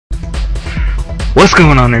What's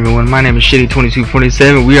going on, everyone? My name is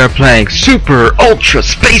Shitty2247. We are playing Super Ultra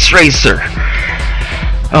Space Racer.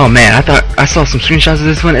 Oh man, I saw some screenshots of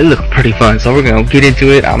this one. It looked pretty fun, so we're gonna get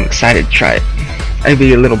into it. I'm excited to try it.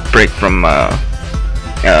 Maybe a little break from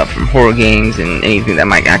horror games and anything that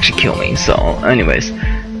might actually kill me. So, anyways,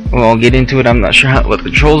 we'll get into it. I'm not sure what the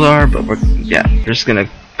controls are, but we're just gonna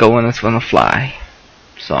go in this on the fly.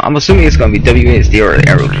 So I'm assuming it's gonna be WASD or the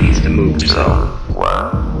arrow keys to move. So.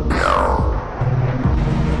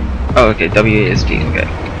 Oh, okay, WASD, okay.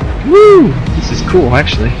 Woo! This is cool,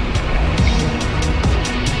 actually.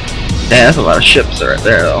 Damn, that's a lot of ships right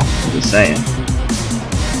there, though. I'm just saying.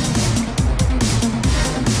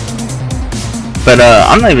 But,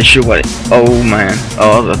 I'm not even sure what it... Oh, man. Oh,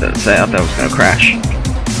 I was about to say, I thought it was gonna crash.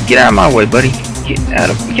 Get out of my way, buddy. Get out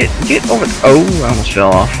of... Get over... Oh, I almost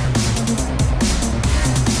fell off.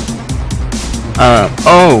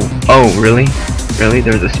 Oh, really? Really?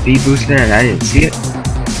 There was a speed boost there and I didn't see it?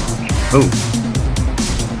 Oh.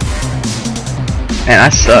 Man, I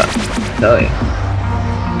suck. I tell you.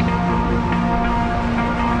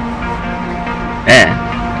 Man.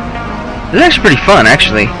 It's actually pretty fun,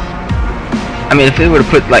 actually. I mean, if they would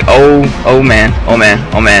have put like, oh man,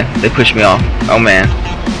 they pushed me off. Oh man.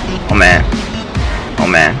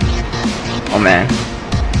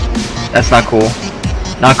 That's not cool.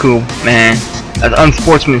 Not cool, man. That's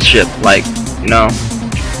unsportsmanship, like, you know,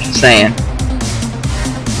 just saying.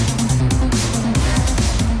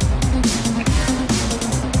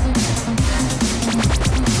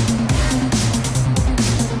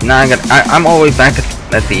 Now I'm all the way back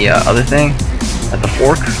at the other thing, at the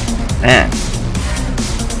fork. Man,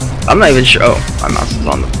 I'm not even sure. Oh, my mouse is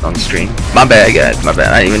on the screen. My bad, guys. My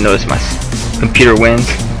bad. I didn't even notice my computer wins.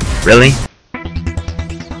 Really?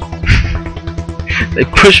 They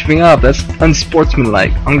pushed me up. That's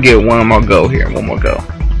unsportsmanlike. I'm gonna get one more go here. One more go.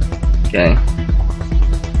 Okay.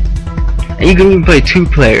 And you can even play 2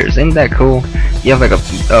 players. Ain't that cool? You have like a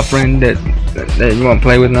friend that you want to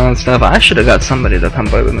play with and all that stuff. I should have got somebody to come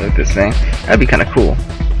play with me with this thing. That'd be kind of cool.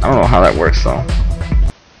 I don't know how that works though.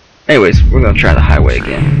 Anyways, we're gonna try the highway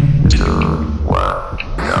again. 2,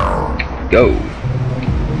 1, go.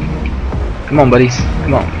 Come on, buddies.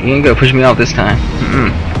 Come on. You ain't gonna push me off this time.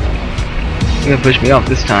 You're gonna push me off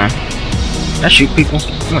this time. Can I shoot people?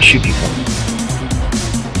 I'm gonna shoot people.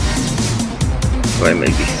 Wait,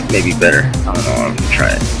 maybe better. I don't know. I'm gonna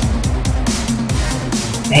try it.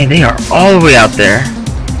 Hey, they are all the way out there.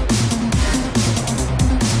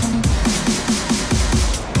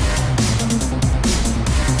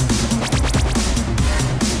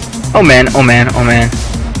 Oh man.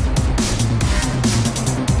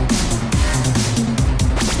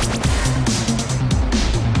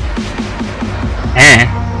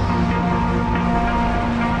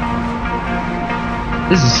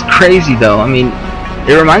 This is crazy though. I mean,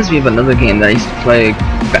 it reminds me of another game that I used to play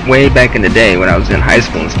way back in the day when I was in high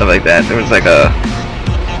school and stuff like that. There was like a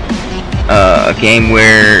game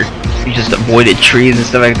where you just avoided trees and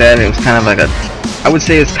stuff like that. And it was kind of like I would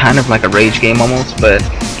say it's kind of like a rage game almost,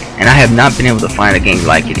 and I have not been able to find a game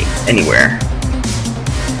like it anywhere.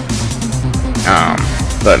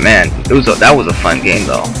 But man, that was a fun game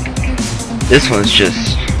though. This one's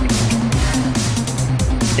just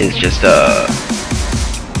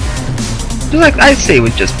like I'd say it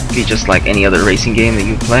would just be just like any other racing game that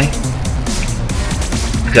you play,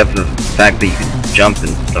 except for the fact that you can jump and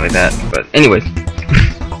stuff like that. But anyways,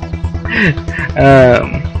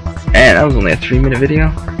 and that was only a 3-minute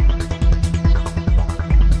video.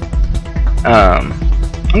 I'm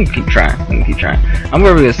gonna keep trying. I'm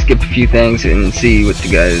probably gonna skip a few things and see what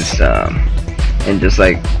you guys and just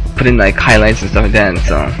like put in like highlights and stuff like that. And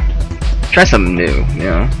so try something new, you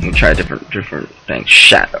know. I'm gonna try different things.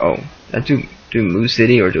 Shadow. Do I do Moo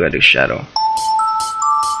City or do I do Shadow?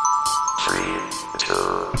 3, 2,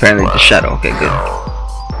 Apparently the Shadow. Okay, good.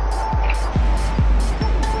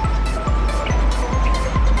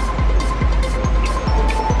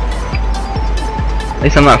 At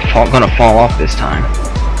least I'm not gonna fall off this time.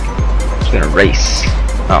 I'm just gonna race.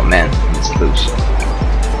 Oh man, it's loose.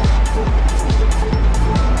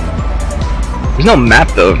 There's no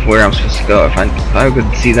map though of where I'm supposed to go. If I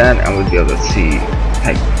could see that, I would be able to see,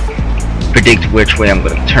 like, predict which way I'm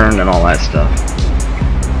gonna turn and all that stuff.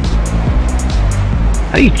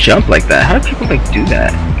 How do you jump like that? How do people like do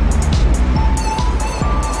that?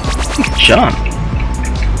 How do you jump?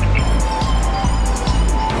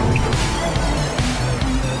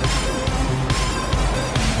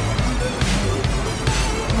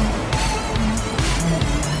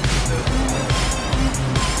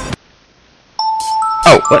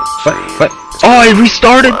 Oh, what? Oh, I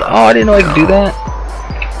restarted? Oh, I didn't know I could do that.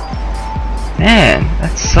 Man,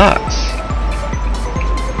 that sucks.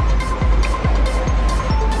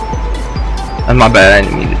 That's my bad, I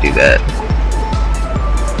didn't mean to do that.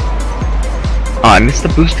 Oh, I missed the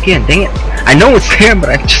boost again, dang it. I know it's there, but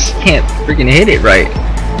I just can't freaking hit it right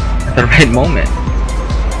at the right moment.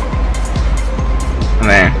 Oh,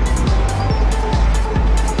 man.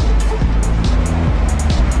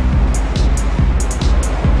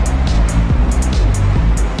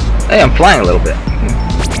 Hey, I'm flying a little bit.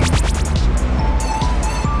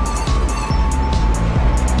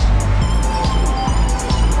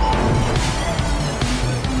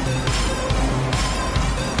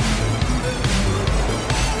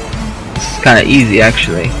 This is kind of easy,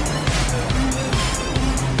 actually.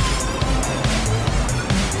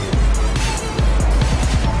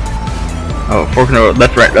 Oh, fork in the road,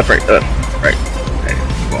 left, right, left, right, left, right. Okay,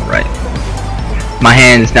 going right. My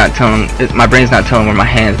hand's not telling, my brain's not telling where my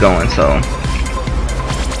hand's going, so.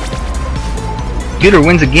 Computer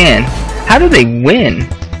wins again. How do they win?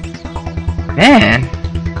 Man.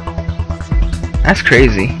 That's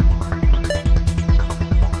crazy.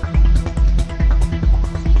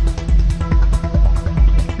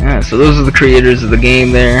 Yeah, so those are the creators of the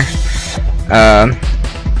game there.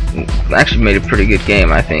 Actually made a pretty good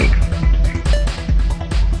game, I think.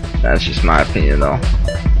 That's just my opinion, though.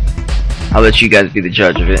 I'll let you guys be the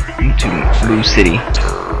judge of it. To Blue City.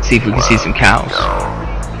 See if we can see some cows.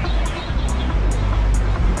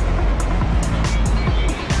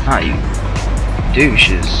 Ah, you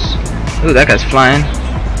douches. Ooh, that guy's flying.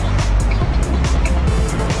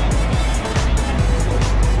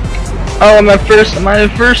 Oh, am I first? Am I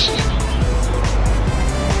first?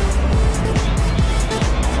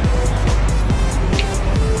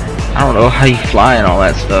 I don't know how you fly and all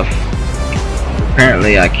that stuff.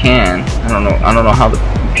 Apparently I can. I don't know how the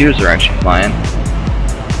computers are actually flying.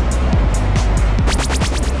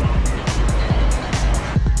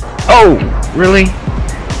 Oh, really?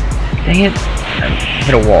 Dang it. I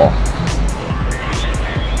hit a wall.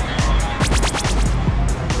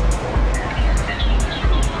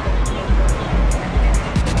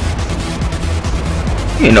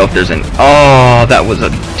 I don't even know if there's an... Oh, that was a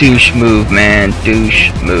douche move, man.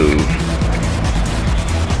 Douche move.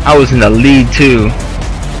 I was in the lead too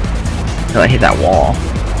until I hit that wall.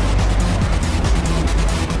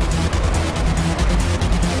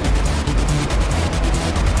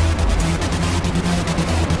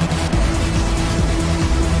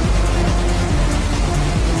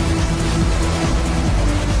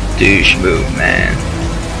 Douche move, man.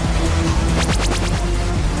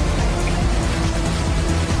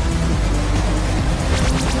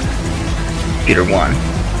 Computer 1.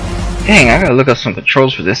 Dang, I gotta look up some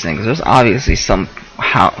controls for this thing, because there's obviously some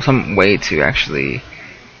way to actually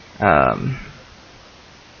I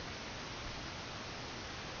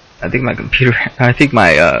think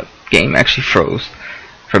my game actually froze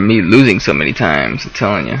from me losing so many times, I'm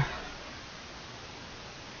telling you.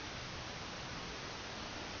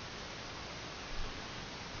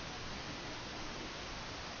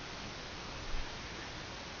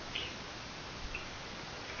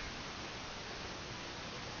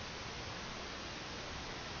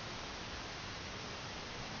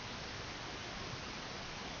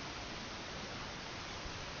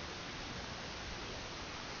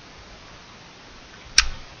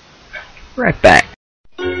 Right back.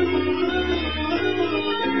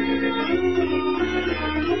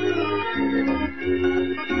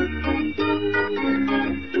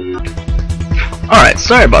 Alright,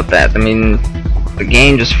 sorry about that. I mean, the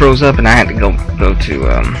game just froze up and I had to go to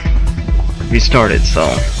restart it, so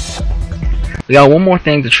we got one more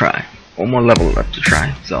thing to try. One more level left to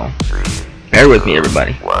try, so bear with me,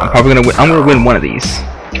 everybody. I'm gonna win one of these.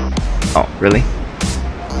 Oh, really?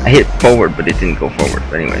 I hit forward, but it didn't go forward.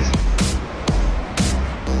 But anyways.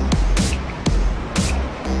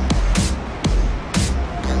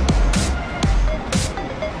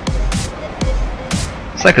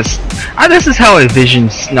 It's like this is how I envision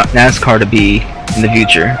NASCAR to be in the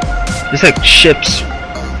future. Just like ships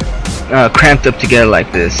cramped up together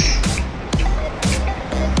like this.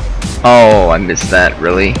 Oh, I missed that.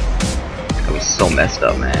 Really? That was so messed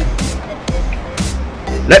up, man.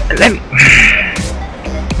 Let me.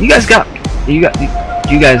 You guys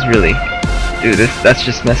really, dude. That's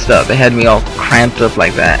just messed up. They had me all cramped up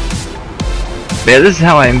like that. But yeah, this is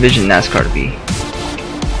how I envision NASCAR to be.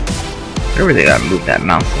 I really gotta move that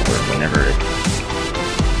mouse over whenever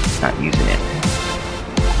it's not using it.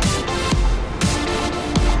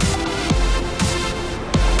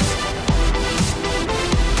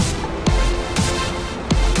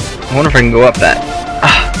 I wonder if I can go up that.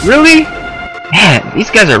 Ah, really? Man, these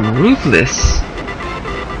guys are ruthless.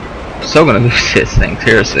 So gonna lose this thing,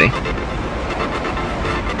 seriously.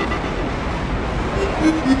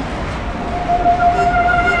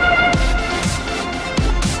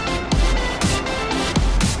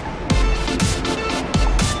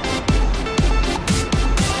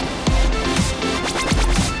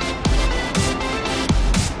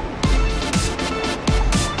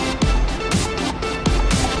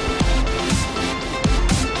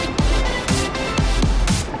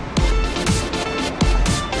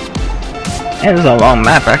 Yeah, this is a long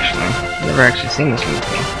map actually. Never actually seen this one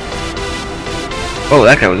before. Oh,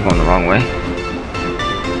 that guy was going the wrong way.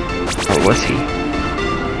 Or was he?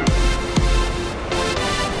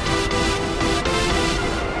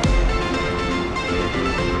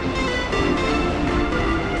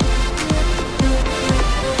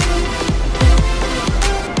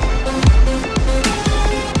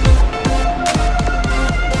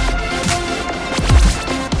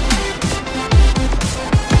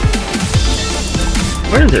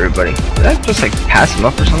 Where is everybody? Did I just like pass them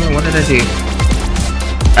up or something? What did I do?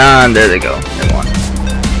 There they go. They won.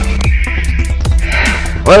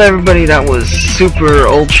 Well, everybody, that was Super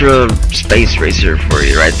Ultra Space Racer for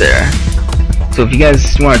you right there. So if you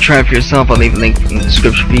guys want to try it for yourself, I'll leave a link in the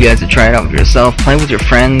description for you guys to try it out for yourself. Play with your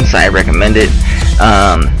friends. I recommend it.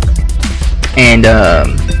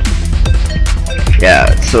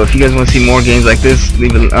 Yeah, so if you guys want to see more games like this,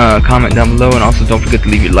 leave a comment down below, and also don't forget to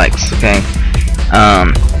leave your likes, okay?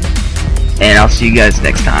 And I'll see you guys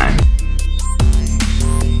next time.